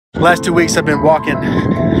Last 2 weeks I've been walking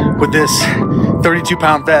with this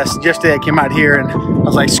 32-pound vest. Yesterday I came out here and I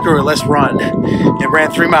was like, screw it, let's run. And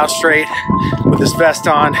ran 3 miles straight with this vest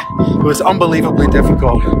on. It was unbelievably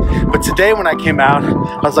difficult. But today when I came out,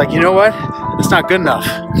 I was like, you know what? It's not good enough.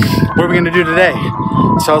 What are we gonna do today?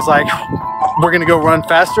 So I was like, we're gonna go run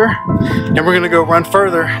faster and we're gonna go run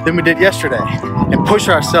further than we did yesterday and push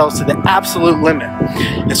ourselves to the absolute limit.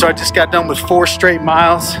 And so I just got done with 4 straight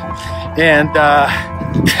miles, and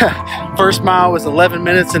first mile was 11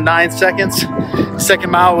 minutes and 9 seconds.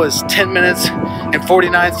 Second mile was 10 minutes and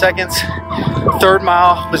 49 seconds. Third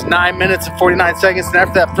mile was 9 minutes and 49 seconds. And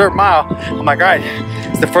after that third mile, I'm like, all right,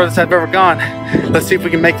 it's the furthest I've ever gone. Let's see if we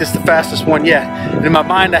can make this the fastest one yet. And in my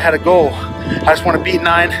mind, I had a goal. I just want to beat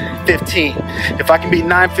 9:15. If I can beat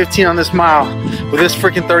 9:15 on this mile with this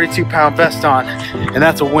freaking 32-pound vest on, and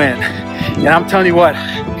that's a win. And I'm telling you what,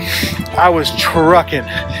 I was trucking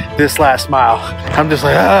this last mile. I'm just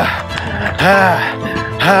like,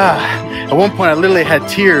 At one point, I literally had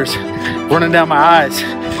tears running down my eyes.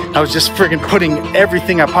 I was just freaking putting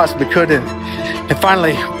everything I possibly could in. And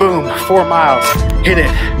finally, boom, 4 miles, hit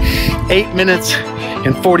it. 8 minutes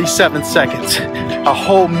and 47 seconds. A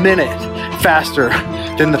whole minute faster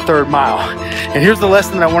than the third mile. And here's the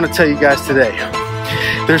lesson that I want to tell you guys today.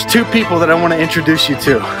 There's 2 people that I want to introduce you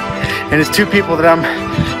to. And it's 2 people that I'm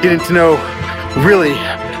getting to know really,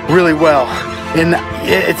 really well. And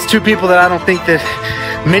it's 2 people that I don't think that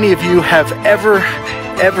many of you have ever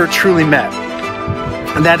truly met.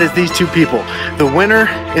 And that is these 2 people, the winner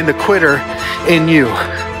and the quitter in you.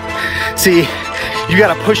 See, you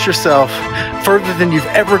got to push yourself further than you've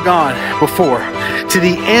ever gone before, to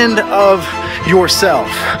the end of yourself.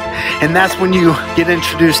 And that's when you get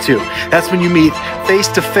introduced to. That's when you meet face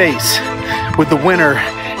to face with the winner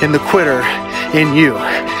and the quitter in you.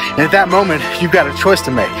 And at that moment, you've got a choice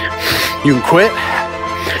to make. You can quit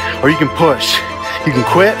or you can push. You can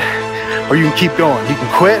quit or you can keep going. You can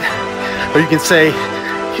quit or you can say,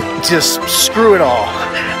 just screw it all.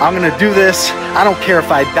 I'm gonna do this. I don't care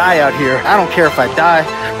if I die out here. I don't care if I die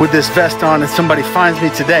with this vest on and somebody finds me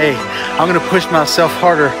today. I'm gonna push myself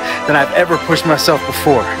harder than I've ever pushed myself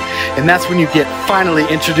before. And that's when you get finally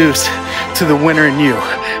introduced to the winner in you.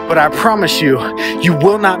 But I promise you, you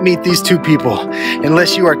will not meet these 2 people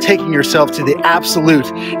unless you are taking yourself to the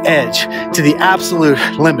absolute edge, to the absolute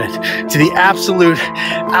limit, to the absolute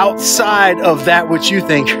outside of that which you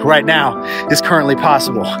think right now is currently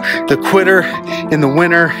possible. The quitter and the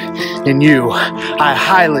winner in you. I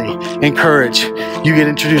highly encourage you get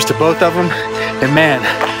introduced to both of them. And man,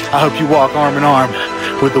 I hope you walk arm in arm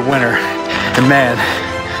with the winner. And man,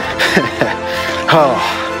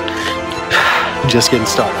 oh, just getting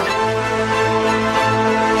started.